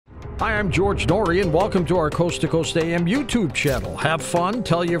Hi, I'm George Norrie, and welcome to our Coast to Coast AM YouTube channel. Have fun,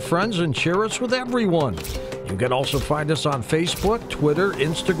 tell your friends, and share us with everyone. You can also find us on Facebook, Twitter,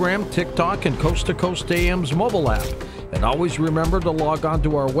 Instagram, TikTok, and Coast to Coast AM's mobile app. And always remember to log on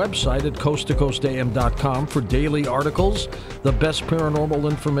to our website at coasttocoastam.com for daily articles, the best paranormal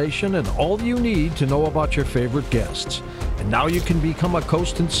information, and all you need to know about your favorite guests. And now you can become a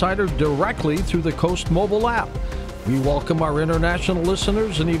Coast Insider directly through the Coast mobile app. We welcome our international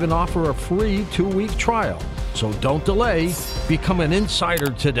listeners and even offer a free 2-week trial. So don't delay. Become an insider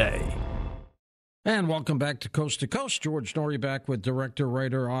today. And welcome back to Coast. George Norrie back with director,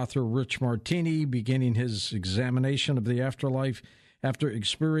 writer, author Rich Martini, beginning his examination of the afterlife. After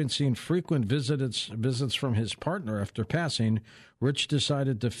experiencing frequent visits from his partner after passing, Rich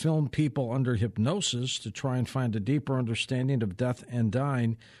decided to film people under hypnosis to try and find a deeper understanding of death and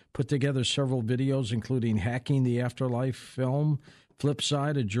dying. Put together several videos, including Hacking the Afterlife film, Flip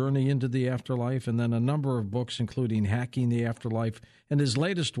Side, A Journey into the Afterlife, and then a number of books, including Hacking the Afterlife, and his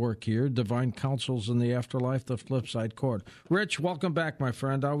latest work here, Divine Counsels in the Afterlife, The Flip Side Court. Rich, welcome back, my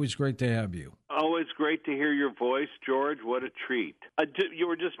friend. Always great to have you. Always great to hear your voice, George. What a treat. You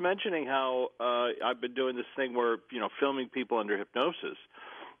were just mentioning how I've been doing this thing where, filming people under hypnosis.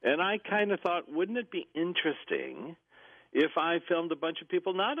 And I kind of thought, wouldn't it be interesting if I filmed a bunch of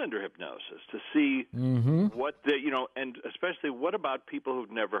people not under hypnosis to see what and especially what about people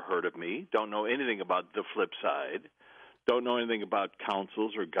who've never heard of me, don't know anything about the flip side, don't know anything about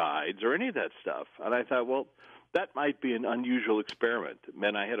counsels or guides or any of that stuff. And I thought, well, that might be an unusual experiment.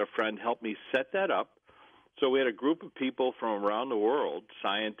 And I had a friend help me set that up. So we had a group of people from around the world,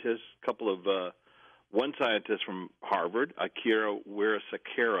 scientists, one scientist from Harvard, Akira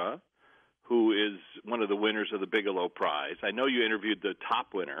Wirasakura, who is one of the winners of the Bigelow Prize. I know you interviewed the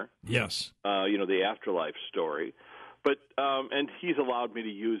top winner. Yes. The afterlife story. But and he's allowed me to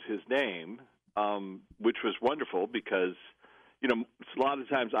use his name, which was wonderful because, a lot of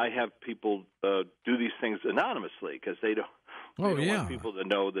times I have people do these things anonymously because they don't want people to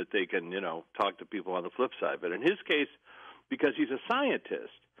know that they can, talk to people on the flip side. But in his case, because he's a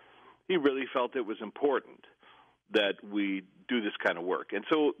scientist, he really felt it was important that we do this kind of work. And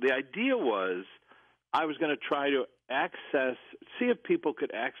so the idea was I was going to try to see if people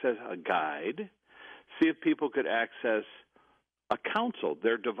could access a guide, see if people could access a counsel.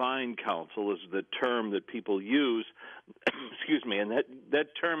 Their divine counsel is the term that people use, excuse me, and that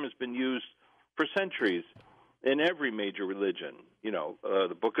term has been used for centuries in every major religion.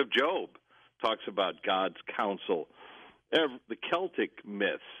 The Book of Job talks about God's counsel. The Celtic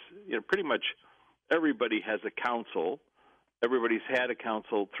myths, pretty much everybody has a counsel. Everybody's had a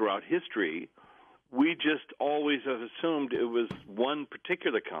counsel throughout history. We just always have assumed it was one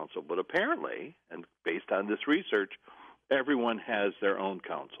particular counsel. But apparently, and based on this research, everyone has their own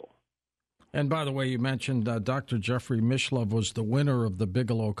counsel. And by the way, you mentioned Dr. Jeffrey Mishlove was the winner of the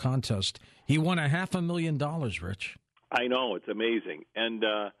Bigelow contest. He won $500,000, Rich. I know, it's amazing. And,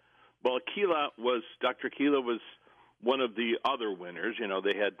 Dr. Keela was one of the other winners.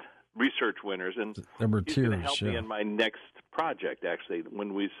 They had research winners, and there were he's going to help me in my next project, actually,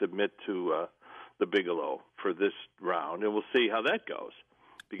 when we submit to the Bigelow for this round, and we'll see how that goes,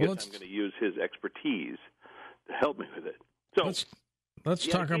 because I'm going to use his expertise to help me with it. So let's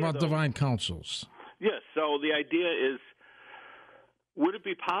talk about divine counsels. Yes, so the idea is, would it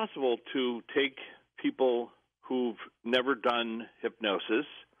be possible to take people who've never done hypnosis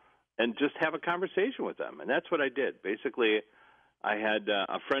and just have a conversation with them? And that's what I did. Basically, I had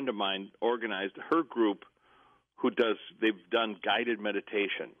a friend of mine organized her group they've done guided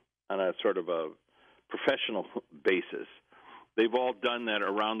meditation on a sort of a professional basis. They've all done that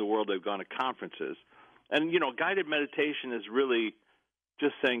around the world. They've gone to conferences. And, guided meditation is really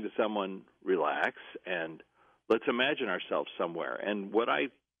just saying to someone, relax, and let's imagine ourselves somewhere. And what I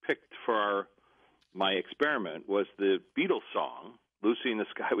picked for my experiment was the Beatles song, Lucy in the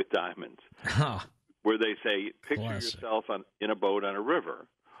Sky with Diamonds. Where they say, picture yourself in a boat on a river.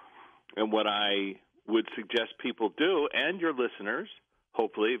 And what I would suggest people do, and your listeners,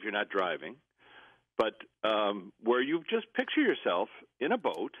 hopefully, if you're not driving, but where you just picture yourself in a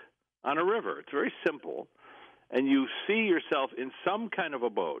boat on a river. It's very simple. And you see yourself in some kind of a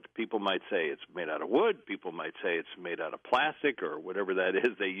boat. People might say it's made out of wood. People might say it's made out of plastic or whatever that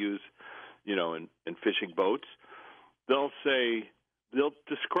is they use, in fishing boats. They'll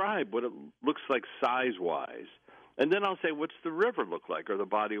describe what it looks like size-wise. And then I'll say, what's the river look like, or the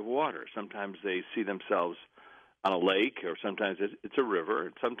body of water? Sometimes they see themselves on a lake, or sometimes it's a river.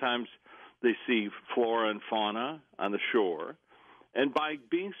 And sometimes they see flora and fauna on the shore. And by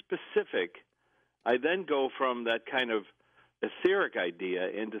being specific, I then go from that kind of etheric idea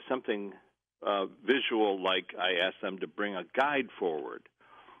into something visual, like I ask them to bring a guide forward.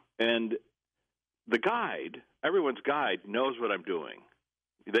 And the guide, everyone's guide, knows what I'm doing.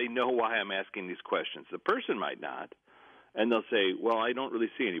 They know why I'm asking these questions. The person might not, and they'll say, well, I don't really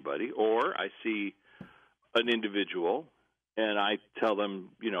see anybody, or I see an individual, and I tell them,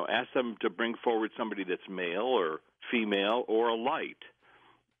 ask them to bring forward somebody that's male or female or a light.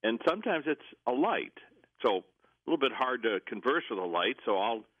 And sometimes it's a light. So a little bit hard to converse with a light, so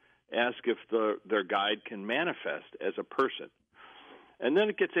I'll ask if their guide can manifest as a person. And then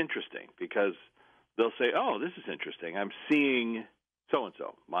it gets interesting because they'll say, oh, this is interesting. I'm seeing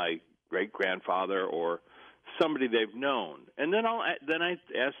so-and-so, my great-grandfather or somebody they've known. And then I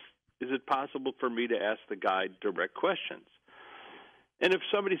ask, is it possible for me to ask the guide direct questions? And if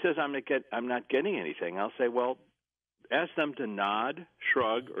somebody says I'm not getting anything, I'll say, well, ask them to nod,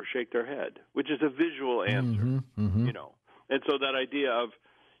 shrug, or shake their head, which is a visual answer, And so that idea of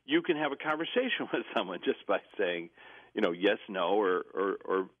you can have a conversation with someone just by saying, yes, no,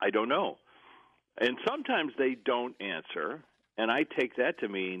 or I don't know. And sometimes they don't answer, and I take that to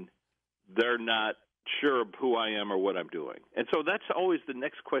mean they're not sure of who I am or what I'm doing. And so that's always the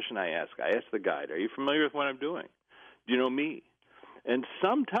next question I ask. I ask the guide, are you familiar with what I'm doing? Do you know me? And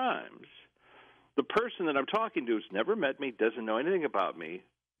sometimes the person that I'm talking to has never met me, doesn't know anything about me,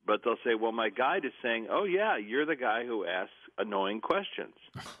 but they'll say, well, my guide is saying, oh, yeah, you're the guy who asks annoying questions.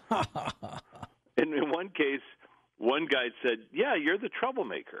 And in one case, one guide said, yeah, you're the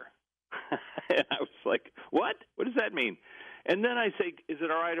troublemaker. And I was like, what? What does that mean? And then I say, is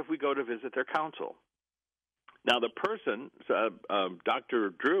it all right if we go to visit their council? Now, the person,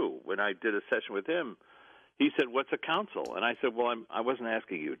 Dr. Drew, when I did a session with him, he said, what's a council? And I said, well, I wasn't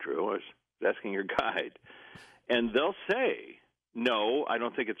asking you, Drew. I was asking your guide. And they'll say, no, I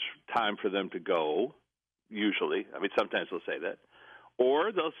don't think it's time for them to go, usually. I mean, sometimes they'll say that.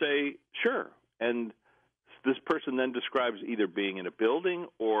 Or they'll say, sure. And this person then describes either being in a building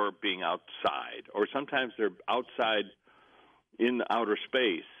or being outside. Or sometimes they're outside in outer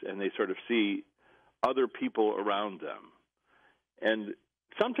space, and they sort of see other people around them. And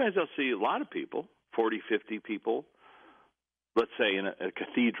sometimes they'll see a lot of people, 40, 50 people, let's say in a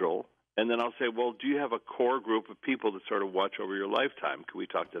cathedral, and then I'll say, well, do you have a core group of people that sort of watch over your lifetime? Can we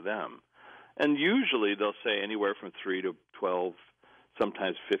talk to them? And usually they'll say anywhere from 3 to 12,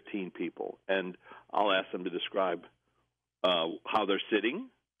 sometimes 15 people. And I'll ask them to describe how they're sitting.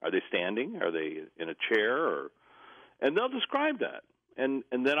 Are they standing? Are they in a chair? And they'll describe that. And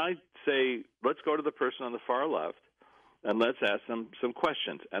then I say, let's go to the person on the far left, and let's ask them some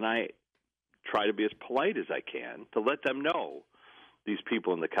questions. And I try to be as polite as I can to let them know, these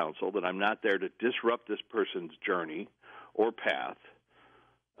people in the council, that I'm not there to disrupt this person's journey or path.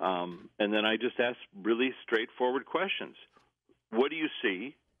 And then I just ask really straightforward questions. What do you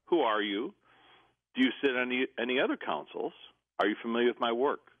see? Who are you? Do you sit on any other councils? Are you familiar with my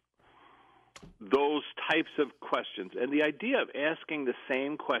work? Those types of questions. And the idea of asking the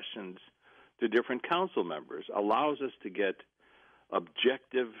same questions to different council members allows us to get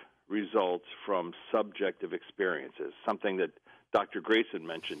objective results from subjective experiences, something that Dr. Grayson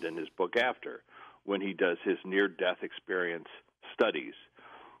mentioned in his book After, when he does his near-death experience studies.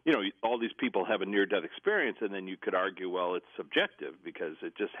 All these people have a near-death experience, and then you could argue, well, it's subjective because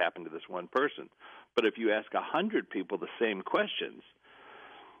it just happened to this one person. But if you ask 100 people the same questions,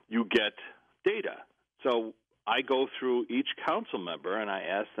 you get data. So I go through each council member, and I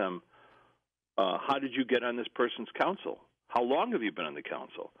ask them, how did you get on this person's council? How long have you been on the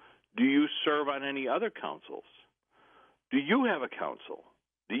council? Do you serve on any other councils? Do you have a council?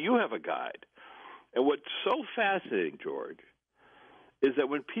 Do you have a guide? And what's so fascinating, George, is that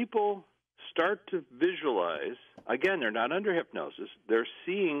when people start to visualize, again, they're not under hypnosis, they're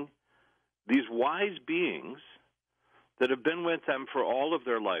seeing these wise beings that have been with them for all of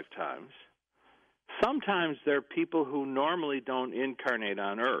their lifetimes. Sometimes they're people who normally don't incarnate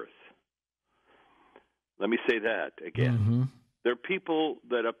on Earth. Let me say that again. Mm-hmm. They're people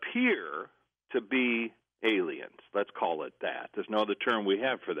that appear to be aliens. Let's call it that. There's no other term we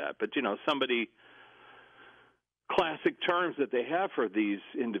have for that. But, classic terms that they have for these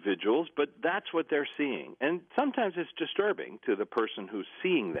individuals, but that's what they're seeing. And sometimes it's disturbing to the person who's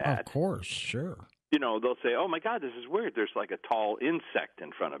seeing that. Of course, sure. They'll say, oh, my God, this is weird. There's like a tall insect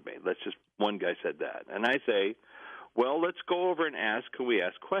in front of me. One guy said that. And I say, well, let's go over and can we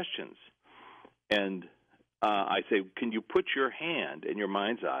ask questions? And I say, can you put your hand in your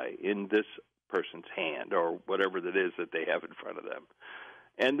mind's eye in this person's hand or whatever that is that they have in front of them?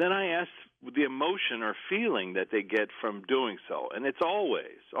 And then I ask the emotion or feeling that they get from doing so. And it's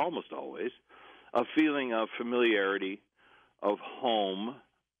almost always, a feeling of familiarity, of home,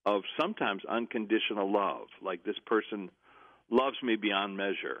 of sometimes unconditional love, like this person loves me beyond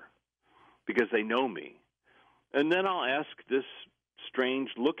measure because they know me. And then I'll ask this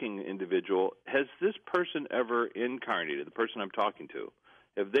strange-looking individual, has this person ever incarnated, the person I'm talking to,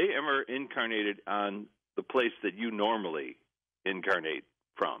 have they ever incarnated on the place that you normally incarnate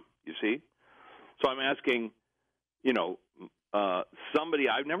from, you see? So I'm asking, somebody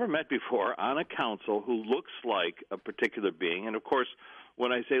I've never met before on a council who looks like a particular being. And, of course,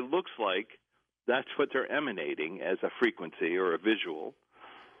 when I say looks like, that's what they're emanating as a frequency or a visual.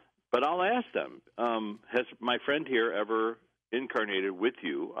 But I'll ask them, has my friend here ever incarnated with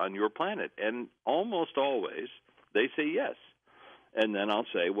you on your planet? And almost always they say yes. And then I'll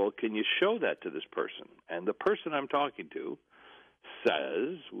say, well, can you show that to this person? And the person I'm talking to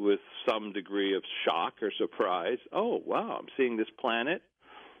says, with some degree of shock or surprise, oh, wow, I'm seeing this planet.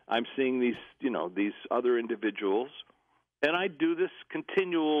 I'm seeing these other individuals. And I do this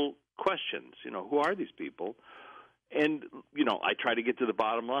continual questions, who are these people? And, I try to get to the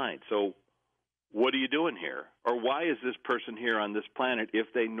bottom line. So what are you doing here? Or why is this person here on this planet if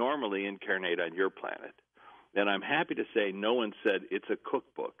they normally incarnate on your planet? And I'm happy to say no one said it's a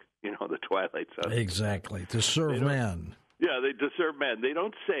cookbook, the Twilight Zone. Exactly, to serve man. Yeah, to serve man. They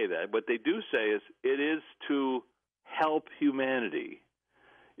don't say that. What they do say is it is to help humanity.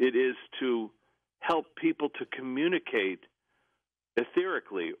 It is to help people to communicate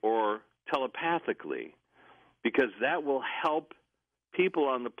etherically or telepathically, because that will help people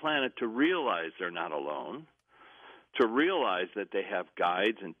on the planet to realize they're not alone, to realize that they have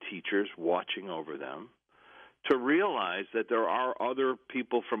guides and teachers watching over them, to realize that there are other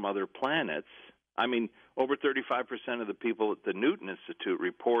people from other planets. I mean, over 35% of the people at the Newton Institute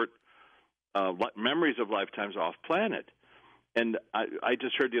report memories of lifetimes off-planet. And I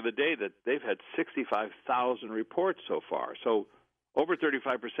just heard the other day that they've had 65,000 reports so far. So over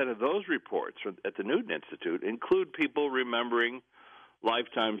 35% of those reports at the Newton Institute include people remembering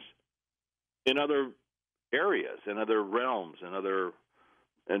lifetimes in other areas, in other realms,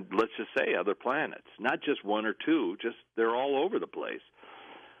 and let's just say other planets, not just one or two, just they're all over the place.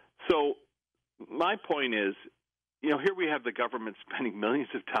 So my point is, here we have the government spending millions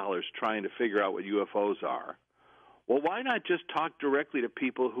of dollars trying to figure out what UFOs are. Well, why not just talk directly to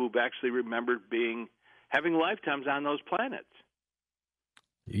people who've actually remembered having lifetimes on those planets?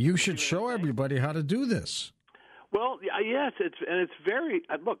 You should show everybody how to do this. Well, yes, it's very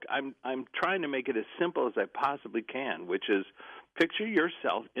look. I'm trying to make it as simple as I possibly can, which is picture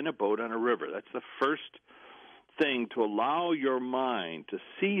yourself in a boat on a river. That's the first thing to allow your mind to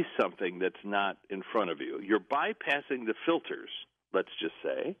see something that's not in front of you. You're bypassing the filters. Let's just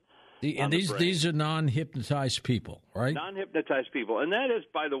say. And these are non-hypnotized people, right? Non-hypnotized people, and that is,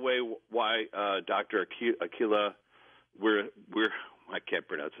 by the way, why Dr. Aquila, I can't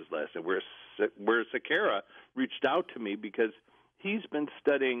pronounce his last name. Where Sakara reached out to me because he's been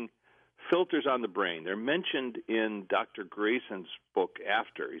studying filters on the brain. They're mentioned in Dr. Grayson's book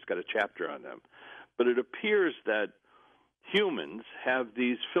After. He's got a chapter on them. But it appears that humans have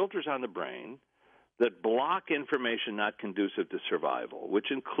these filters on the brain that block information not conducive to survival,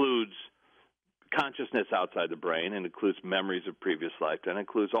 which includes consciousness outside the brain and includes memories of previous life and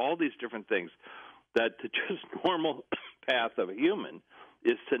includes all these different things that the just normal path of a human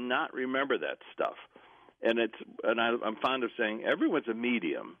is to not remember that stuff. And I'm fond of saying everyone's a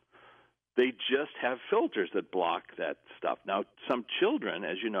medium. They just have filters that block that stuff. Now, some children,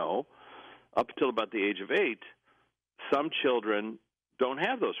 as you know, up until about the age of 8, some children don't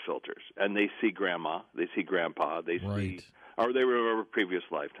have those filters, and they see grandma, they see grandpa, they remember previous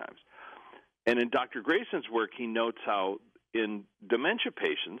lifetimes. And in Dr. Grayson's work, he notes how in dementia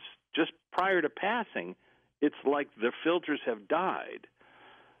patients, just prior to passing, it's like the filters have died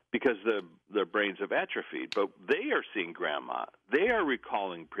because their brains have atrophied. But they are seeing grandma. They are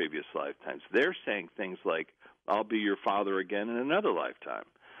recalling previous lifetimes. They're saying things like, I'll be your father again in another lifetime.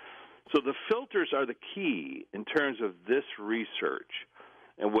 So the filters are the key in terms of this research.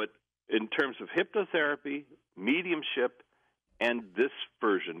 And in terms of hypnotherapy, mediumship, and this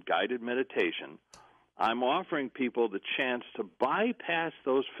version, guided meditation, I'm offering people the chance to bypass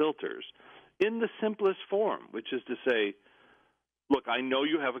those filters in the simplest form, which is to say, look, I know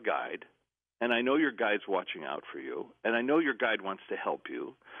you have a guide, and I know your guide's watching out for you, and I know your guide wants to help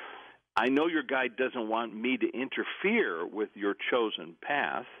you. I know your guide doesn't want me to interfere with your chosen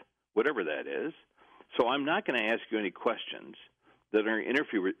path, whatever that is, so I'm not going to ask you any questions that are going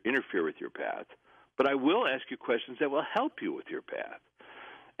to interfere with your path, but I will ask you questions that will help you with your path.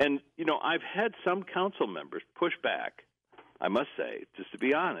 And, I've had some council members push back, I must say, just to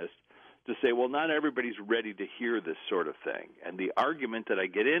be honest, to say, well, not everybody's ready to hear this sort of thing. And the argument that I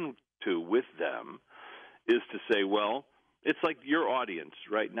get into with them is to say, well, it's like your audience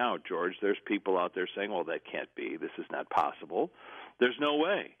right now, George. There's people out there saying, well, that can't be. This is not possible. There's no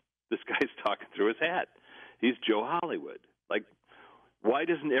way. This guy's talking through his hat. He's Joe Hollywood. Like, why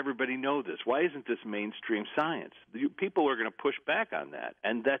doesn't everybody know this? Why isn't this mainstream science? People are going to push back on that,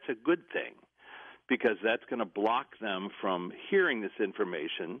 and that's a good thing because that's going to block them from hearing this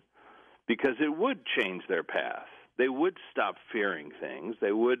information because it would change their path. They would stop fearing things.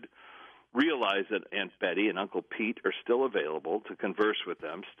 They would realize that Aunt Betty and Uncle Pete are still available to converse with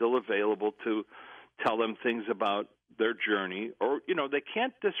them, still available to tell them things about their journey. Or, they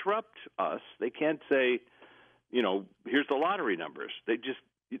can't disrupt us. They can't say, here's the lottery numbers.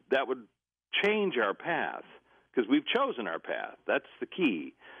 That would change our path because we've chosen our path. That's the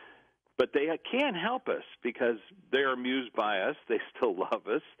key. But they can't help us because they're amused by us. They still love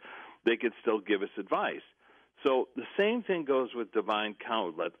us. They can still give us advice. So the same thing goes with divine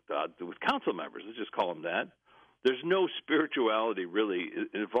with council members. Let's just call them that. There's no spirituality really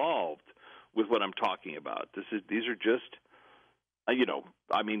involved with what I'm talking about. These are just,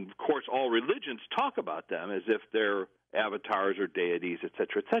 of course, all religions talk about them as if they're avatars or deities, et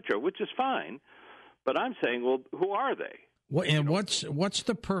cetera, which is fine. But I'm saying, well, who are they? Well, and what's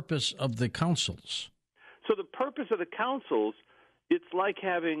the purpose of the councils? So the purpose of the councils, it's like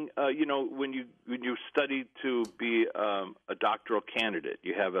having, when you study to be a doctoral candidate,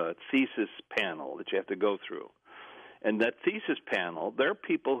 you have a thesis panel that you have to go through. And that thesis panel, they're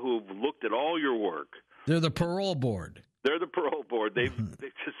people who've looked at all your work. They're the parole board. They're the parole board. They've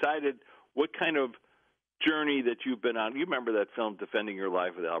decided what kind of journey that you've been on. You remember that film, Defending Your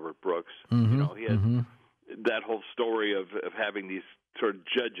Life with Albert Brooks? Mm-hmm. He had that whole story of having these sort of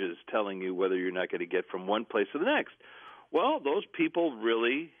judges telling you whether you're not going to get from one place to the next. Well, those people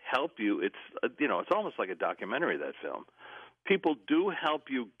really help you. It's almost like a documentary, that film. People do help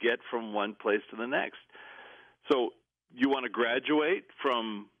you get from one place to the next. So you want to graduate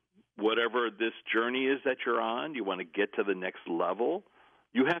from whatever this journey is that you're on, you want to get to the next level,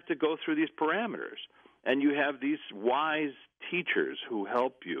 you have to go through these parameters. And you have these wise teachers who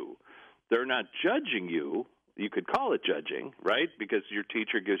help you. They're not judging you. You could call it judging, right? Because your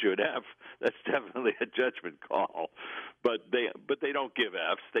teacher gives you an F. That's definitely a judgment call. But they don't give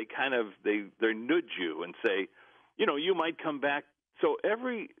Fs. They kind of they nudge you and say, you might come back. So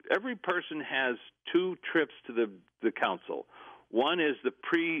every person has two trips to the council. One is the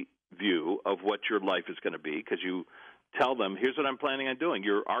preview of what your life is going to be, because you tell them, here's what I'm planning on doing.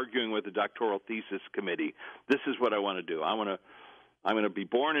 You're arguing with the doctoral thesis committee. This is what I want to do. I'm going to be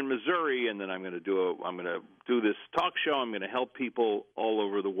born in Missouri, and then I'm going to do this talk show. I'm going to help people all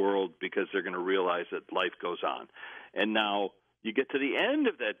over the world because they're going to realize that life goes on. And now you get to the end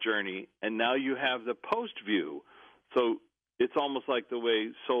of that journey, and now you have the post view. So it's almost like the way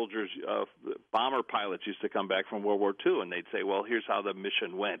soldiers, bomber pilots used to come back from World War II, and they'd say, well, here's how the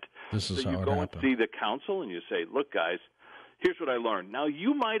mission went. This is so how you it go happened. and see the council, and you say, look, guys, here's what I learned. Now,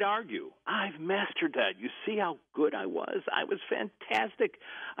 you might argue, I've mastered that. You see how good I was? I was fantastic.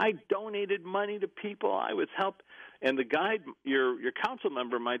 I donated money to people. I was helped. And the guy, your council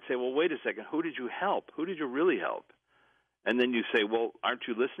member might say, well, wait a second. Who did you help? Who did you really help? And then you say, well, aren't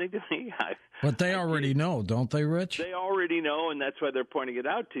you listening to me? But they already know, don't they, Rich? They already know, and that's why they're pointing it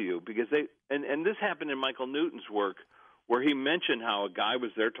out to you. Because and this happened in Michael Newton's work, where he mentioned how a guy was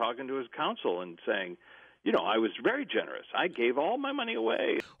there talking to his council and saying, I was very generous. I gave all my money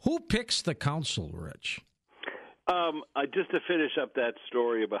away. Who picks the council, Rich? Just to finish up that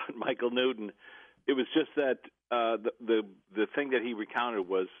story about Michael Newton, it was just that the thing that he recounted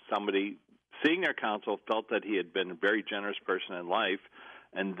was somebody seeing their council felt that he had been a very generous person in life,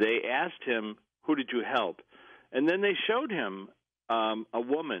 and they asked him, who did you help? And then they showed him a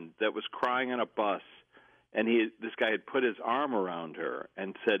woman that was crying on a bus, and this guy had put his arm around her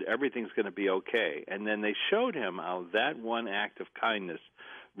and said, everything's going to be okay. And then they showed him how that one act of kindness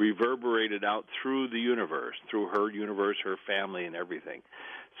reverberated out through the universe, through her universe, her family, and everything.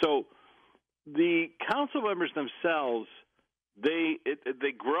 So the council members themselves, they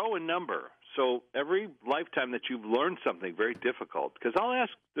grow in number. So every lifetime that you've learned something very difficult, because I'll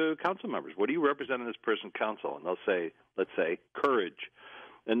ask the council members, what do you represent in this person's council? And they'll say, let's say, courage.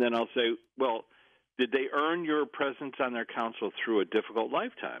 And then I'll say, well, did they earn your presence on their council through a difficult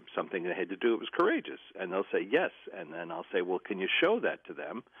lifetime, something they had to do that was courageous? And they'll say, yes. And then I'll say, well, can you show that to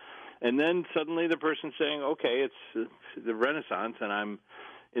them? And then suddenly the person's saying, okay, it's the Renaissance, and I'm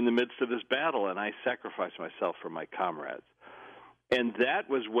in the midst of this battle, and I sacrifice myself for my comrades. And that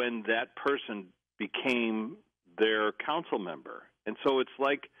was when that person became their council member. And so it's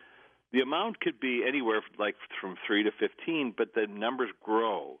like The amount could be anywhere like from 3 to 15, but the numbers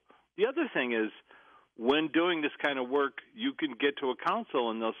grow. The other thing is, when doing this kind of work, you can get to a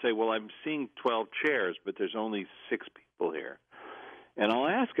council and they'll say, well, I'm seeing 12 chairs, but there's only 6 people here. And I'll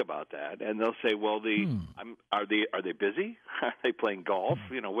ask about that, and they'll say, well, are they busy? Are they playing golf?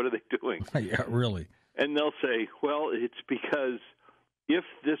 What are they doing? Yeah, really. And they'll say, well, it's because if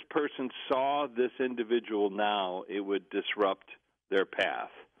this person saw this individual now, it would disrupt their path.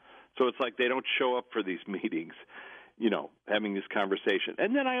 So it's like they don't show up for these meetings, having this conversation.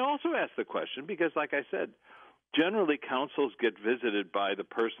 And then I also ask the question because, like I said, generally councils get visited by the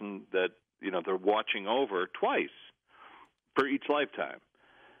person that, they're watching over twice for each lifetime.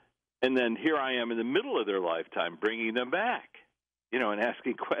 And then here I am in the middle of their lifetime bringing them back, and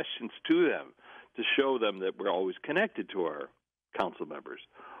asking questions to them to show them that we're always connected to our council members.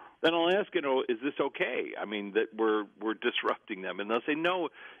 Then I'll ask, is this okay? I mean, that we're disrupting them. And they'll say, no,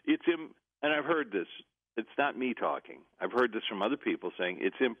 and I've heard this. It's not me talking. I've heard this from other people saying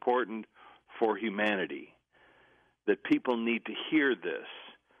it's important for humanity, that people need to hear this,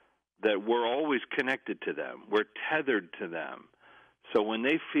 that we're always connected to them. We're tethered to them. So when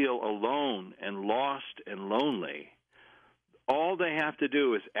they feel alone and lost and lonely, all they have to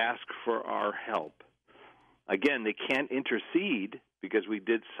do is ask for our help. Again, they can't intercede because we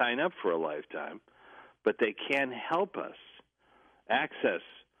did sign up for a lifetime, but they can help us access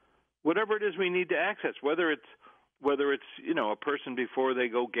whatever it is we need to access, whether it's a person before they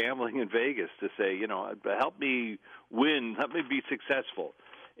go gambling in Vegas to say, help me win, help me be successful.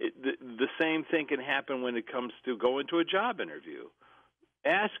 The same thing can happen when it comes to going to a job interview.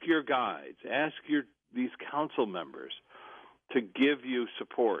 Ask your guides, these council members to give you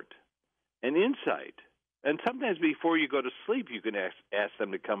support and insight. And sometimes before you go to sleep, you can ask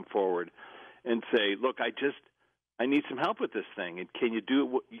them to come forward and say, look, I need some help with this thing, and can you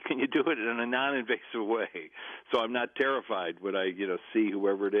do it in a non-invasive way so I'm not terrified when I see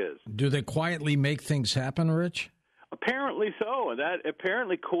whoever it is. Do they quietly make things happen, Rich? Apparently so, and that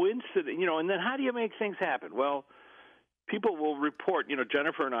apparently coincident. And then how do you make things happen? Well, people will report.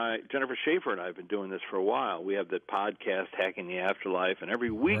 Jennifer Schaefer and I have been doing this for a while. We have the podcast, Hacking the Afterlife, and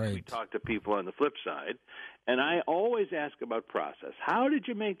every week we talk to people on the flip side. And I always ask about process. How did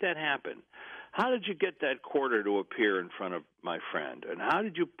you make that happen? How did you get that quarter to appear in front of my friend? And how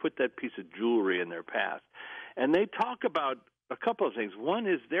did you put that piece of jewelry in their path? And they talk about a couple of things. One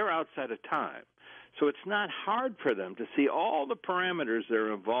is they're outside of time. So it's not hard for them to see all the parameters that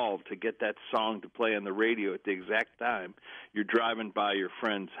are involved to get that song to play on the radio at the exact time you're driving by your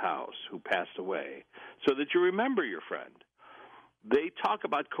friend's house who passed away, so that you remember your friend. They talk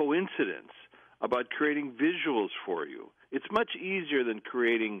about coincidence, about creating visuals for you. It's much easier than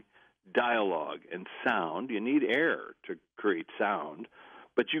creating dialogue and sound. You need air to create sound,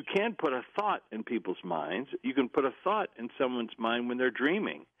 but you can put a thought in people's minds. You can put a thought in someone's mind when they're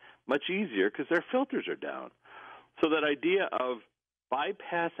dreaming. Much easier because their filters are down. So that idea of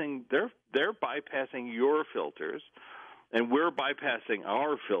bypassing, they're bypassing your filters, and we're bypassing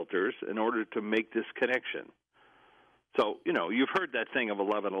our filters in order to make this connection. So, you've heard that thing of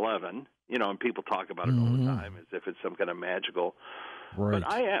 1111, and people talk about it all the time as if it's some kind of magical. Right.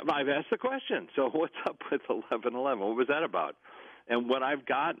 But I've asked the question, so what's up with 1111? What was that about? And what I've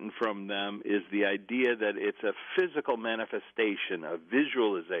gotten from them is the idea that it's a physical manifestation, a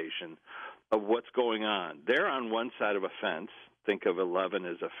visualization of what's going on. They're on one side of a fence. Think of 11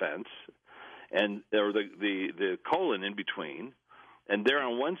 as a fence, and or the colon in between. And they're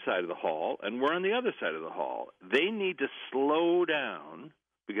on one side of the hall, and we're on the other side of the hall. They need to slow down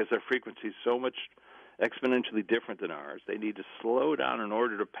because their frequency is so much exponentially different than ours. They need to slow down in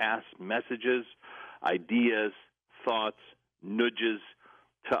order to pass messages, ideas, thoughts, nudges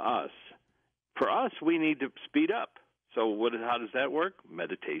to us. For us, we need to speed up. So how does that work?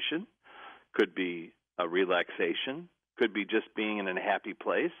 Meditation. Could be a relaxation. Could be just being in a happy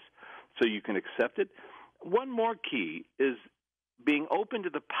place so you can accept it. One more key is being open to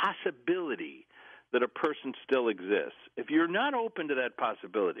the possibility that a person still exists. If you're not open to that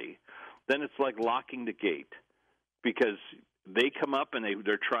possibility, then it's like locking the gate because they come up and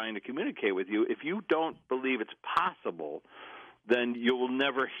they're trying to communicate with you. If you don't believe it's possible, then you will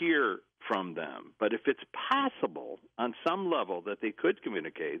never hear from them. But if it's possible on some level that they could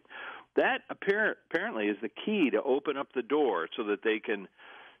communicate, that apparently is the key to open up the door so that they can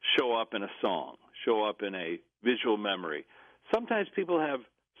show up in a song, show up in a visual memory. Sometimes people have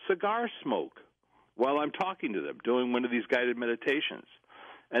cigar smoke while I'm talking to them, doing one of these guided meditations,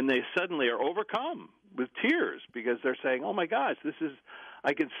 and they suddenly are overcome with tears because they're saying, oh, my gosh,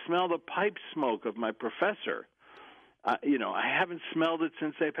 I can smell the pipe smoke of my professor. I haven't smelled it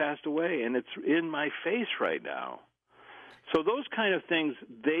since they passed away, and it's in my face right now. So those kind of things,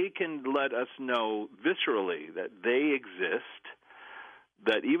 they can let us know viscerally that they exist,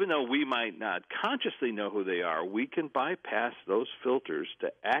 that even though we might not consciously know who they are, we can bypass those filters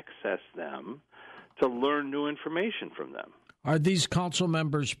to access them, to learn new information from them. Are these council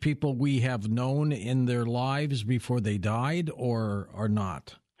members people we have known in their lives before they died, or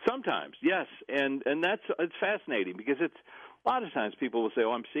not? Sometimes, yes, and it's fascinating because it's a lot of times people will say,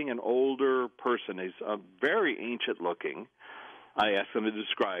 "Oh, I'm seeing an older person. He's very ancient looking." I ask them to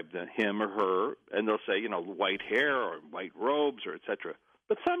describe him or her, and they'll say, white hair or white robes or etc.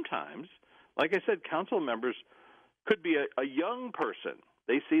 But sometimes, like I said, council members could be a young person.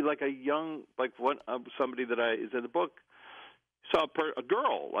 They see like somebody that is in the book saw a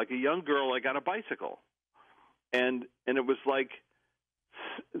girl, like a young girl, like on a bicycle, and it was like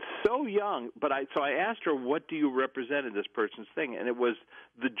so young. But so I asked her, "What do you represent in this person's thing?" And it was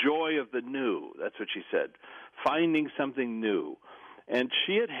the joy of the new. That's what she said, finding something new. And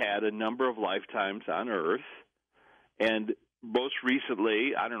she had a number of lifetimes on Earth, and most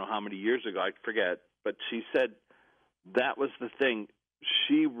recently, I don't know how many years ago, I forget, but she said that was the thing.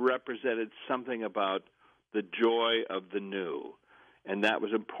 She represented something about the joy of the new, and that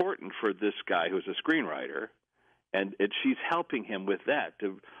was important for this guy who's a screenwriter, and she's helping him with that,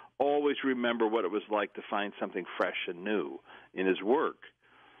 to always remember what it was like to find something fresh and new in his work.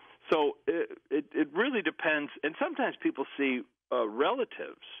 So it really depends, and sometimes people see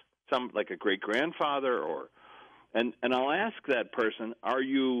relatives, some like a great-grandfather, and I'll ask that person, are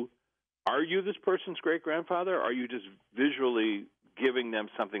you this person's great-grandfather, or are you just visually giving them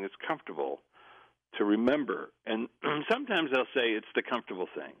something that's comfortable to remember? And sometimes they'll say it's the comfortable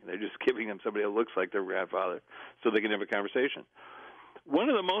thing. They're just giving them somebody that looks like their grandfather so they can have a conversation. One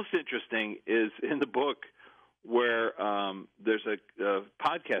of the most interesting is in the book where there's a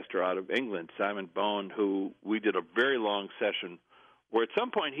podcaster out of England, Simon Bone, who we did a very long session where at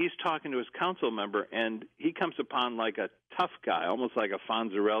some point he's talking to his council member, and he comes upon like a tough guy, almost like a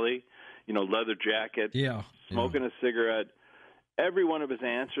Fonzarelli, leather jacket, smoking a cigarette. Every one of his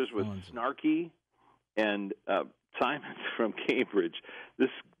answers was snarky, and Simon's from Cambridge.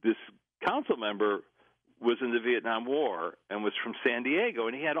 This council member was in the Vietnam War and was from San Diego,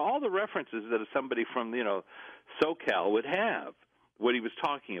 and he had all the references that somebody from SoCal would have, what he was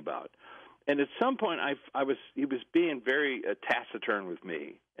talking about. And at some point, he was being very taciturn with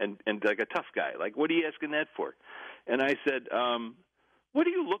me, and like a tough guy. Like, what are you asking that for? And I said, what do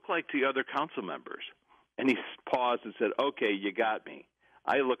you look like to the other council members? And he paused and said, "Okay, you got me.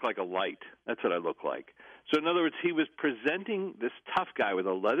 I look like a light. That's what I look like." So in other words, he was presenting this tough guy with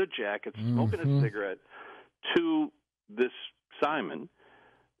a leather jacket, smoking a cigarette, to this Simon,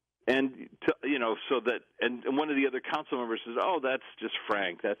 and so that, and one of the other council members says, "Oh, that's just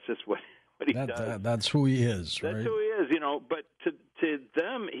Frank. That's just what he does. That's who he is, right?" That's who he is, But to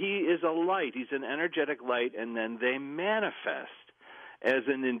them, he is a light. He's an energetic light, and then they manifest as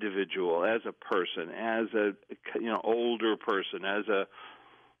an individual, as a person, as a older person, as a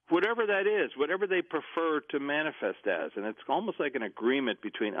whatever that is, whatever they prefer to manifest as. And it's almost like an agreement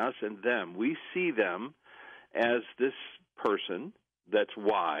between us and them. We see them as this person that's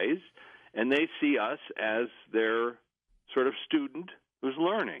wise, and they see us as their sort of student who's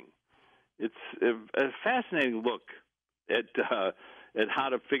learning. It's a fascinating look at how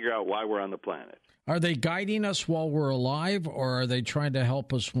to figure out why we're on the planet. Are they guiding us while we're alive, or are they trying to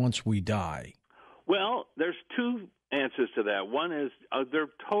help us once we die? Well, there's two answers to that. One is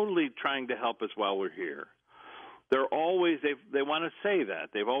they're totally trying to help us while we're here. They're always, they want to say that.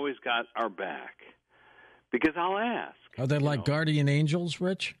 They've always got our back. Because I'll ask. Are they like guardian angels,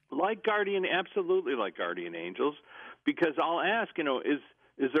 Rich? Absolutely like guardian angels. Because I'll ask,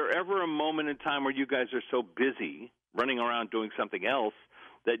 is there ever a moment in time where you guys are so busy running around doing something else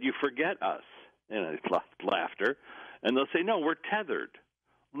that you forget us? Laughter. And they'll say, no, we're tethered.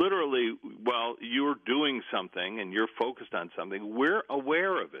 Literally, while you're doing something and you're focused on something, we're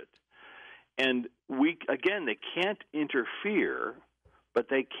aware of it. And they can't interfere, but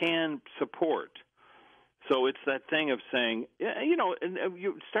they can support. So it's that thing of saying, and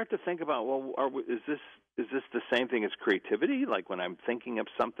you start to think about, well, is this the same thing as creativity? Like when I'm thinking of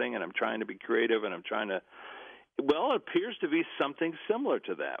something and I'm trying to be creative and I'm trying to, well, it appears to be something similar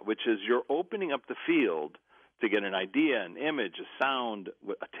to that, which is you're opening up the field to get an idea, an image, a sound,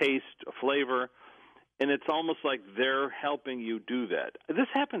 a taste, a flavor, and it's almost like they're helping you do that. This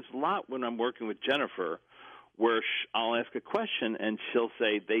happens a lot when I'm working with Jennifer, where I'll ask a question and she'll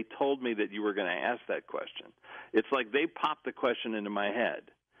say, they told me that you were going to ask that question. It's like they popped the question into my head,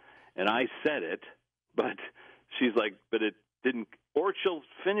 and I said it, but she's like, but it didn't, or she'll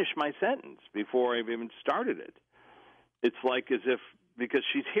finish my sentence before I've even started it. It's like as if, because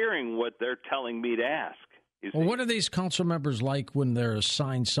she's hearing what they're telling me to ask. Well, what are these council members like when they're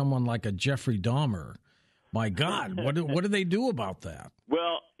assigned someone like a Jeffrey Dahmer? My God, what do they do about that?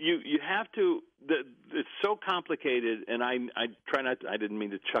 Well, you have to. It's so complicated, and I try not. I didn't mean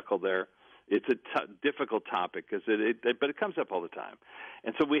to chuckle there. It's a difficult topic because but it comes up all the time,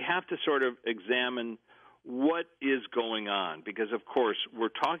 and so we have to sort of examine what is going on because, of course, we're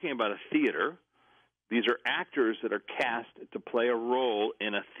talking about a theater. These are actors that are cast to play a role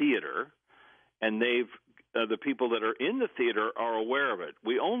in a theater, and the people that are in the theater are aware of it.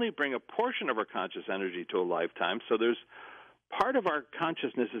 We only bring a portion of our conscious energy to a lifetime, so there's part of our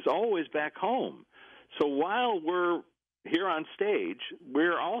consciousness is always back home. So while we're here on stage,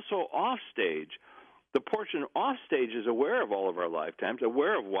 we're also off stage. The portion off stage is aware of all of our lifetimes,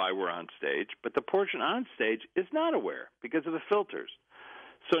 aware of why we're on stage, but the portion on stage is not aware because of the filters.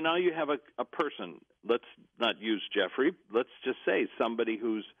 So now you have a person, let's not use Jeffrey, let's just say somebody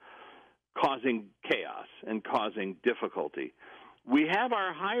who's causing chaos and causing difficulty. We have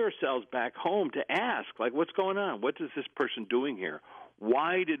our higher selves back home to ask, like, what's going on? What is this person doing here?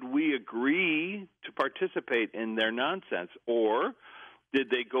 Why did we agree to participate in their nonsense? Or did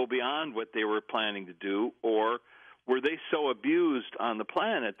they go beyond what they were planning to do? Or were they so abused on the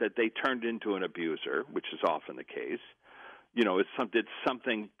planet that they turned into an abuser, which is often the case? You know, did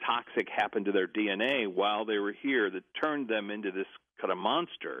something toxic happen to their DNA while they were here that turned them into this kind of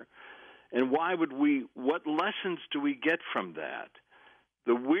monster? And what lessons do we get from that?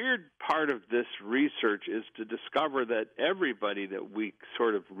 The weird part of this research is to discover that everybody that we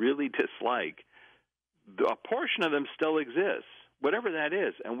sort of really dislike, a portion of them still exists, whatever that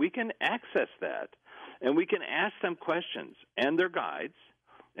is, and we can access that, and we can ask them questions, and their guides,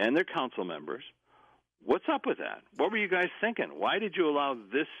 and their council members. What's up with that? What were you guys thinking? Why did you allow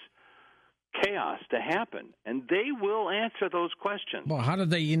this chaos to happen? And they will answer those questions. Well, how do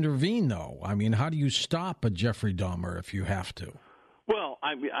they intervene, though? I mean, how do you stop a Jeffrey Dahmer if you have to? Well,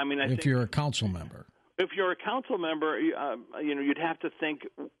 I mean, I think if you're a council member. If you're a council member, you'd have to think,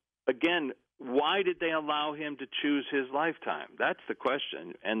 again, why did they allow him to choose his lifetime? That's the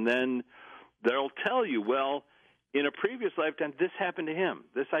question. And then they'll tell you, well, in a previous lifetime, this happened to him.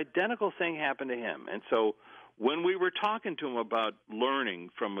 This identical thing happened to him. And so when we were talking to him about learning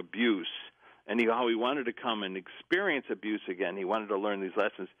from abuse and how he wanted to come and experience abuse again, he wanted to learn these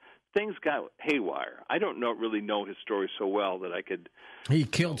lessons, things got haywire. I don't really know his story so well that I could... He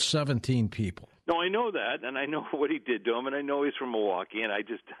killed 17 people. No, I know that, and I know what he did to him, and I know he's from Milwaukee, and I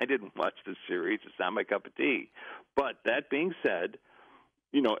didn't watch the series. It's not my cup of tea. But that being said,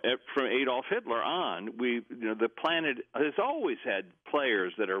 from Adolf Hitler on, the planet has always had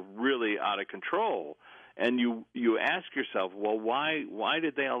players that are really out of control. And you ask yourself, well, why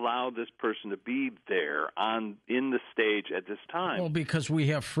did they allow this person to be there in the stage at this time? Well, because we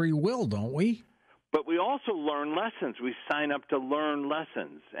have free will, don't we? But we also learn lessons. We sign up to learn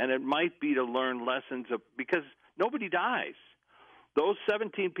lessons, and it might be to learn lessons because nobody dies. Those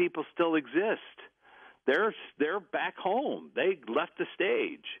 17 people still exist. They're back home. They left the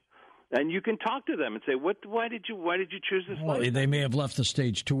stage, and you can talk to them and say, why did you choose this? Well, they may have left the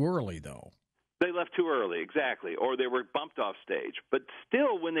stage too early, though. They left too early, exactly, or they were bumped off stage. But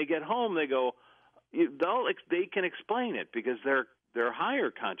still, when they get home, they go, they can explain it because their higher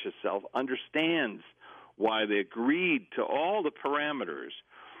conscious self understands why they agreed to all the parameters.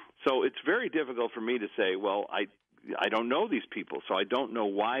 So it's very difficult for me to say, well, I don't know these people, so I don't know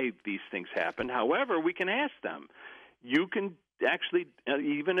why these things happen. However, we can ask them. You can actually,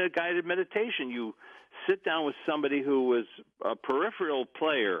 even a guided meditation, you sit down with somebody who was a peripheral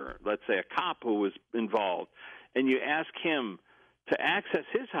player, let's say a cop who was involved, and you ask him to access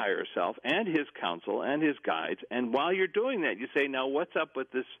his higher self and his counsel and his guides. And while you're doing that, you say, now what's up with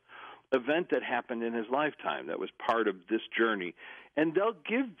this event that happened in his lifetime that was part of this journey? And they'll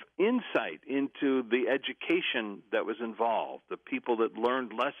give insight into the education that was involved, the people that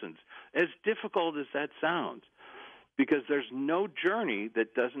learned lessons, as difficult as that sounds, because there's no journey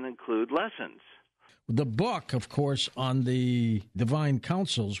that doesn't include lessons. The book, of course, on the divine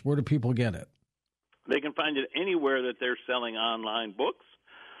counsels, where do people get it? They can find it anywhere that they're selling online books.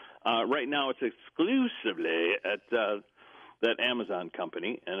 Right now it's exclusively at that Amazon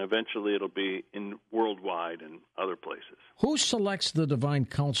company, and eventually it'll be in worldwide and other places. Who selects the divine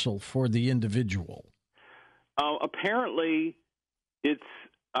counsel for the individual? Apparently it's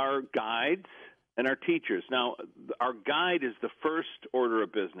our guides and our teachers. Now, our guide is the first order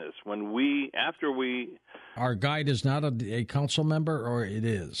of business. Our guide is not a council member, or it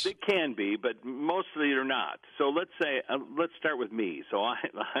is? It can be, but mostly or not. So let's say, let's start with me. So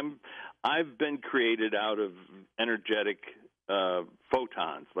I've been created out of energetic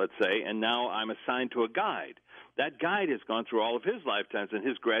photons, let's say, and now I'm assigned to a guide. That guide has gone through all of his lifetimes, and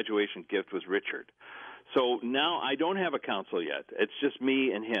his graduation gift was Richard. So now I don't have a council yet. It's just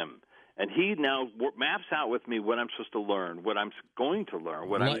me and him. And he now maps out with me what I'm supposed to learn, what I'm going to learn,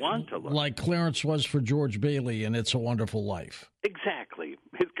 what I want to learn. Like Clarence was for George Bailey in It's a Wonderful Life. Exactly.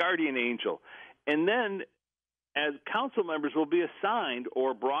 His guardian angel. And then as council members will be assigned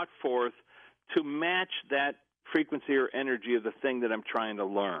or brought forth to match that frequency or energy of the thing that I'm trying to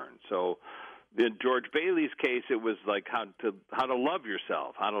learn. So in George Bailey's case, it was like how to love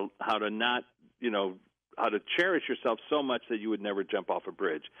yourself, how to not, how to cherish yourself so much that you would never jump off a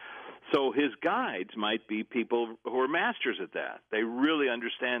bridge. So his guides might be people who are masters at that. They really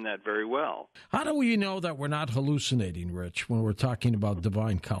understand that very well. How do we know that we're not hallucinating, Rich, when we're talking about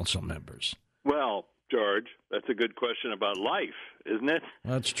divine council members? Well, George, that's a good question about life, isn't it?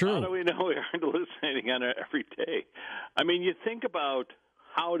 That's true. How do we know we aren't hallucinating on it every day? I mean, you think about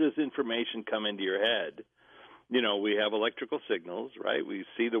how does information come into your head? We have electrical signals, right? We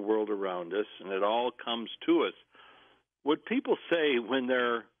see the world around us, and it all comes to us. What people say when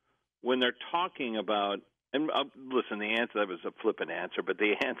they're talking about, and listen, the answer, that was a flippant answer, but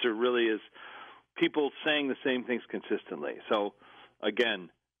the answer really is people saying the same things consistently. So, again,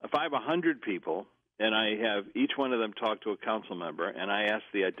 if I have 100 people and I have each one of them talk to a council member and I ask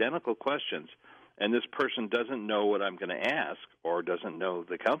the identical questions, and this person doesn't know what I'm going to ask or doesn't know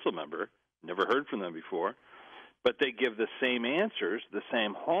the council member, never heard from them before, but they give the same answers, the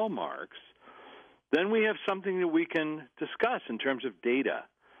same hallmarks, then we have something that we can discuss in terms of data.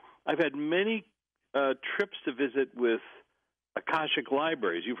 I've had many trips to visit with Akashic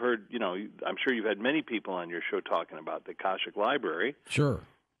libraries. You've heard, I'm sure you've had many people on your show talking about the Akashic Library. Sure.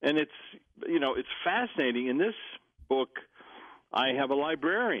 And it's fascinating. In this book, I have a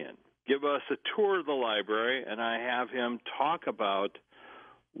librarian give us a tour of the library, and I have him talk about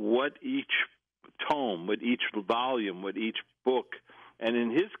what each tome, what each volume, what each book, and in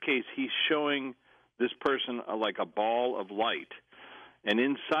his case, he's showing this person like a ball of light. And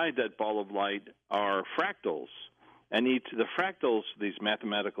inside that ball of light are fractals. And the fractals, these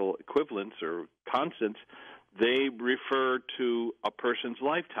mathematical equivalents or constants, they refer to a person's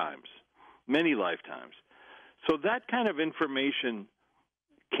lifetimes, many lifetimes. So that kind of information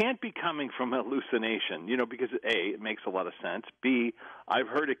can't be coming from hallucination, because A, it makes a lot of sense. B, I've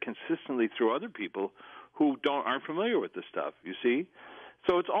heard it consistently through other people who aren't familiar with this stuff, you see?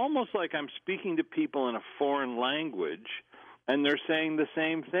 So it's almost like I'm speaking to people in a foreign language, and they're saying the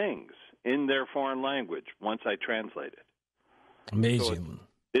same things in their foreign language once I translate it. Amazing.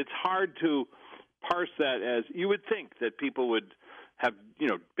 So it's hard to parse that as you would think that people would have,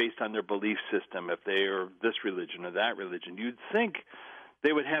 based on their belief system, if they are this religion or that religion, you'd think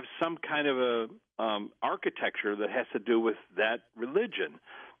they would have some kind of a architecture that has to do with that religion.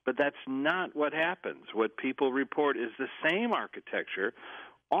 But that's not what happens. What people report is the same architecture,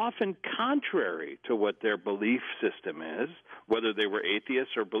 often contrary to what their belief system is, whether they were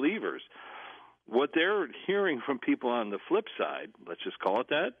atheists or believers. What they're hearing from people on the flip side, let's just call it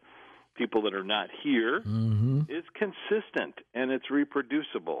that, people that are not here, is consistent and it's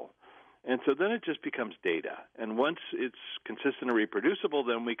reproducible. And so then it just becomes data. And once it's consistent and reproducible,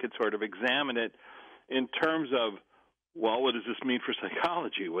 then we can sort of examine it in terms of, well, what does this mean for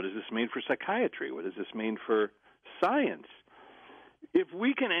psychology? What does this mean for psychiatry? What does this mean for science? If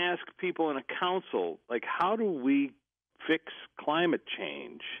we can ask people in a council, like, how do we fix climate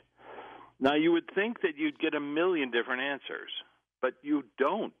change? Now, you would think that you'd get a million different answers, but you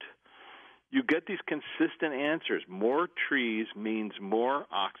don't. You get these consistent answers. More trees means more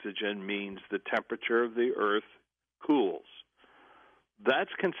oxygen, means the temperature of the earth cools. That's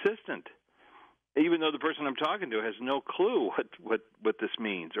consistent, even though the person I'm talking to has no clue what this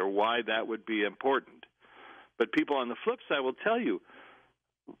means or why that would be important. But people on the flip side will tell you,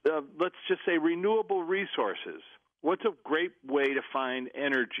 let's just say renewable resources. What's a great way to find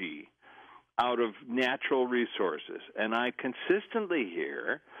energy out of natural resources? And I consistently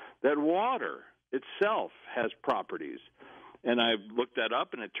hear that water itself has properties. And I've looked that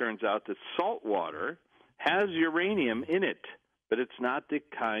up, and it turns out that salt water has uranium in it, but it's not the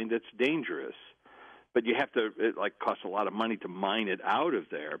kind that's dangerous. But you have to, it costs a lot of money to mine it out of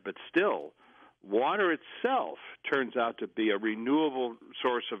there. But still, water itself turns out to be a renewable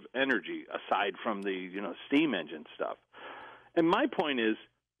source of energy, aside from the steam engine stuff. And my point is,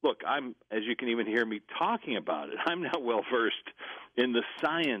 look, as you can even hear me talking about it, I'm not well versed in the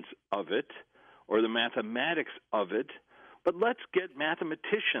science of it or the mathematics of it, But let's get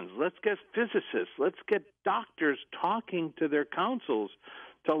mathematicians, let's get physicists, let's get doctors talking to their councils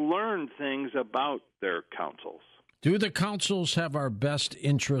to learn things about their councils. Do the councils have our best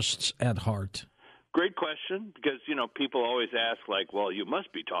interests at heart? Great question, because, people always ask, like, well, you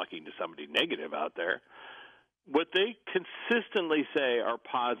must be talking to somebody negative out there. What they consistently say are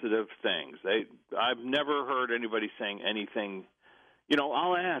positive things. I've never heard anybody saying anything.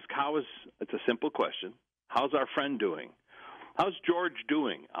 I'll ask, it's a simple question, how's our friend doing? How's George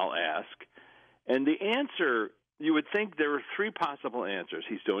doing? I'll ask. And the answer, you would think there are three possible answers.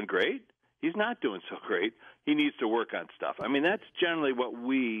 He's doing great. He's not doing so great. He needs to work on stuff. I mean, that's generally what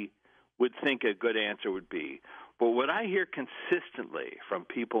we would think a good answer would be. But what I hear consistently from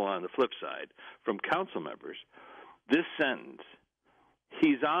people on the flip side, from council members, this sentence,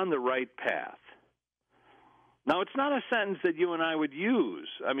 he's on the right path. Now, it's not a sentence that you and I would use.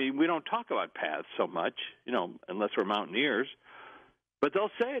 I mean, we don't talk about paths so much, unless we're mountaineers. But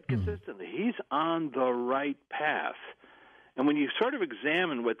they'll say it consistently. He's on the right path. And when you sort of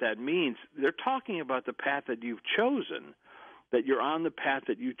examine what that means, they're talking about the path that you've chosen, that you're on the path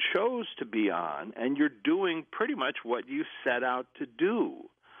that you chose to be on, and you're doing pretty much what you set out to do.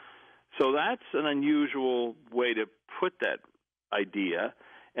 So that's an unusual way to put that idea.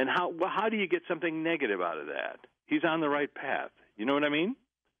 And how do you get something negative out of that? He's on the right path. You know what I mean?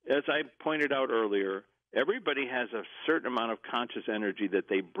 As I pointed out earlier, everybody has a certain amount of conscious energy that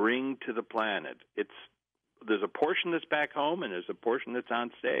they bring to the planet. There's a portion that's back home, and there's a portion that's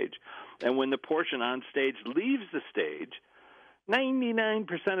on stage. And when the portion on stage leaves the stage, 99%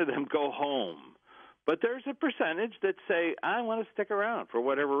 of them go home. But there's a percentage that say, I want to stick around for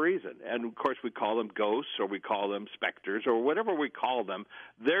whatever reason. And, of course, we call them ghosts or we call them specters or whatever we call them.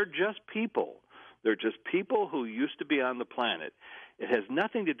 They're just people. They're just people who used to be on the planet. It has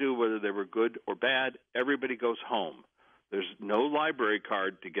nothing to do whether they were good or bad. Everybody goes home. There's no library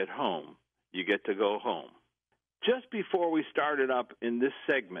card to get home. You get to go home. Just before we started up in this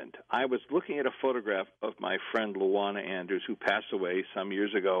segment, I was looking at a photograph of my friend Luana Anders, who passed away some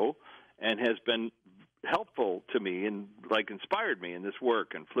years ago and has been helpful to me and inspired me in this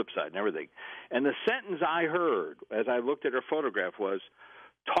work and Flipside and everything. And the sentence I heard as I looked at her photograph was,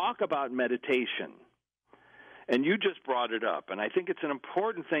 talk about meditation. And you just brought it up, and I think it's an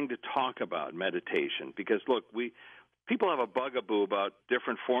important thing to talk about meditation because, look, people have a bugaboo about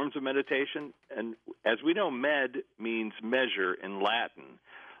different forms of meditation, and as we know, med means measure in Latin,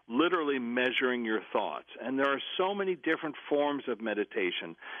 literally measuring your thoughts. And there are so many different forms of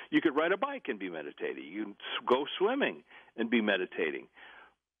meditation. You could ride a bike and be meditating. You can go swimming and be meditating.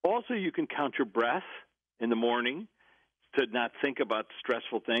 Also, you can count your breath in the morning to not think about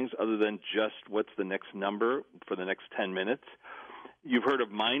stressful things other than just what's the next number for the next 10 minutes. You've heard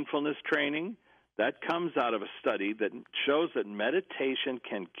of mindfulness training. That comes out of a study that shows that meditation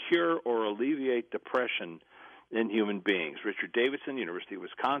can cure or alleviate depression in human beings. Richard Davidson, University of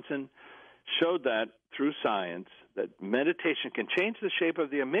Wisconsin, showed that through science that meditation can change the shape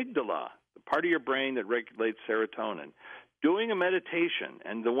of the amygdala, the part of your brain that regulates serotonin. Doing a meditation,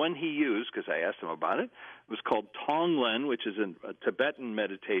 and the one he used, because I asked him about it, was called Tonglen, which is a Tibetan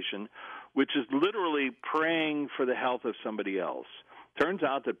meditation, which is literally praying for the health of somebody else. Turns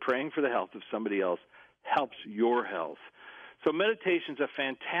out that praying for the health of somebody else helps your health. So meditation's a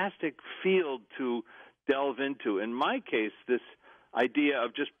fantastic field to delve into. In my case, this idea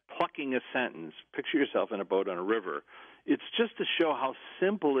of just plucking a sentence, picture yourself in a boat on a river, it's just to show how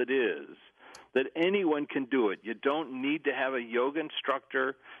simple it is that anyone can do it. You don't need to have a yoga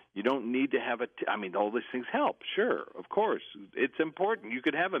instructor. You don't need to have all these things help. Sure, of course. It's important. You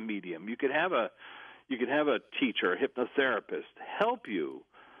could have a medium. You could have a teacher, a hypnotherapist help you,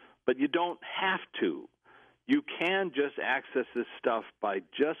 but you don't have to. You can just access this stuff by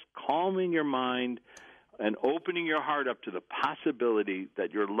just calming your mind and opening your heart up to the possibility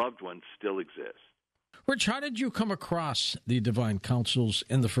that your loved one still exists. Rich, how did you come across the Divine Councils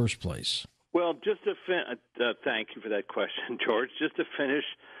in the first place? Well, just to thank you for that question, George. Just to finish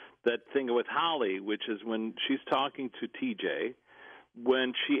that thing with Holly, which is when she's talking to TJ,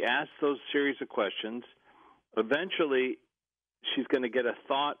 when she asks those series of questions, eventually she's going to get a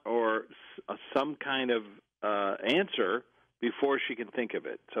thought or some kind of answer before she can think of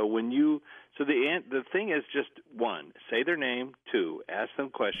it. So the thing is just 1, say their name, 2, ask them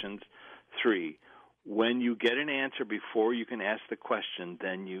questions, 3, when you get an answer before you can ask the question,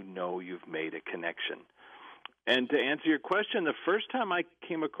 then you know you've made a connection. And to answer your question, the first time I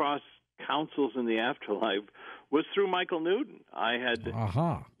came across councils in the afterlife was through Michael Newton. I had,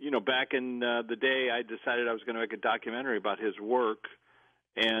 back in the day, I decided I was going to make a documentary about his work,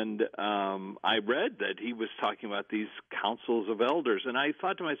 And I read that he was talking about these councils of elders, and I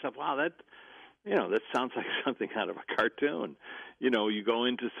thought to myself, wow, that sounds like something out of a cartoon. You go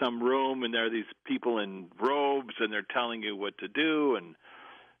into some room, and there are these people in robes, and they're telling you what to do, and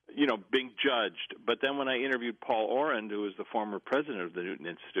being judged. But then when I interviewed Paul Orend, who was the former president of the Newton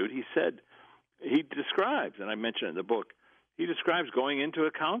Institute, he describes, and I mentioned it in the book, he describes going into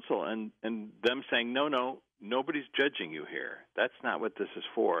a council and them saying, no, nobody's judging you here. That's not what this is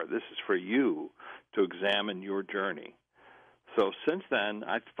for. This is for you to examine your journey. So since then,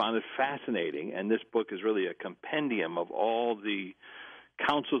 I've found it fascinating, and this book is really a compendium of all the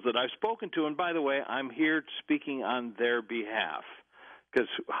councils that I've spoken to. And by the way, I'm here speaking on their behalf, because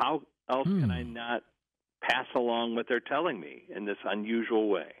how else can I not pass along what they're telling me in this unusual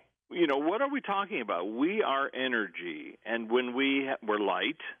way? What are we talking about? We are energy, and when we're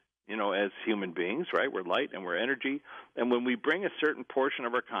light, as human beings, right? We're light and we're energy, and when we bring a certain portion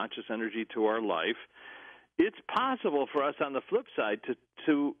of our conscious energy to our life, it's possible for us on the flip side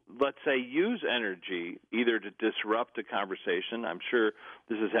to let's say, use energy either to disrupt a conversation. I'm sure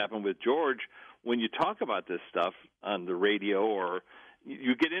this has happened with George. When you talk about this stuff on the radio, or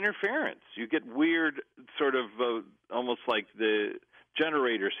you get interference, you get weird sort of almost like the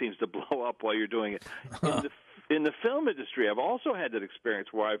generator seems to blow up while you're doing it. In the film industry, I've also had that experience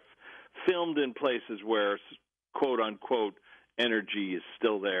where I've filmed in places where, quote-unquote, energy is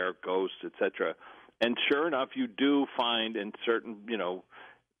still there, ghosts, etc. And sure enough, you do find in certain,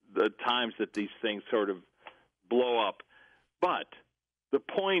 the times that these things sort of blow up. But the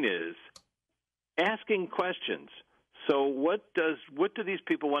point is asking questions. So what do these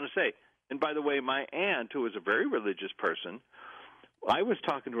people want to say? And by the way, my aunt, who is a very religious person, I was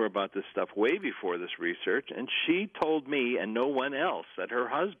talking to her about this stuff way before this research, and she told me and no one else that her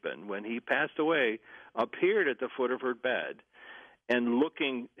husband, when he passed away, appeared at the foot of her bed and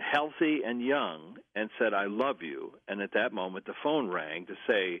looking healthy and young and said, "I love you." And at that moment, the phone rang to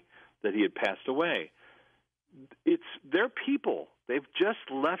say that he had passed away. They're people. They've just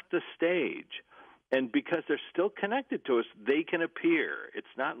left the stage. And because they're still connected to us, they can appear. It's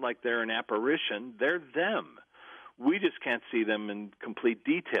not like they're an apparition. They're them. We just can't see them in complete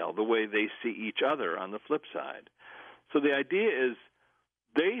detail the way they see each other on the flip side. So the idea is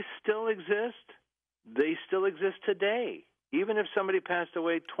they still exist. They still exist today. Even if somebody passed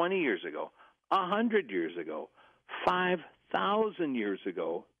away 20 years ago, 100 years ago, 5,000 years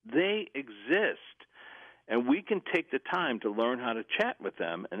ago, they exist. And we can take the time to learn how to chat with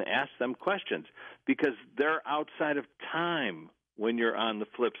them and ask them questions, because they're outside of time when you're on the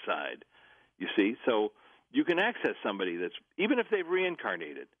flip side, you see. So you can access somebody that's, even if they've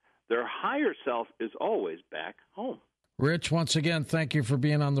reincarnated, their higher self is always back home. Rich, once again, thank you for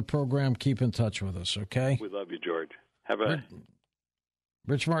being on the program. Keep in touch with us, okay? We love you, George.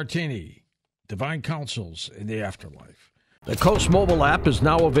 Rich Martini, Divine Counsels in the Afterlife. The Coast mobile app is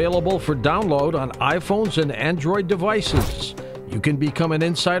now available for download on iPhones and Android devices. You can become an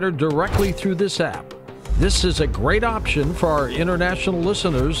insider directly through this app. This is a great option for our international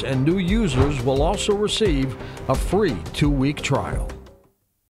listeners, and new users will also receive a free 2-week trial.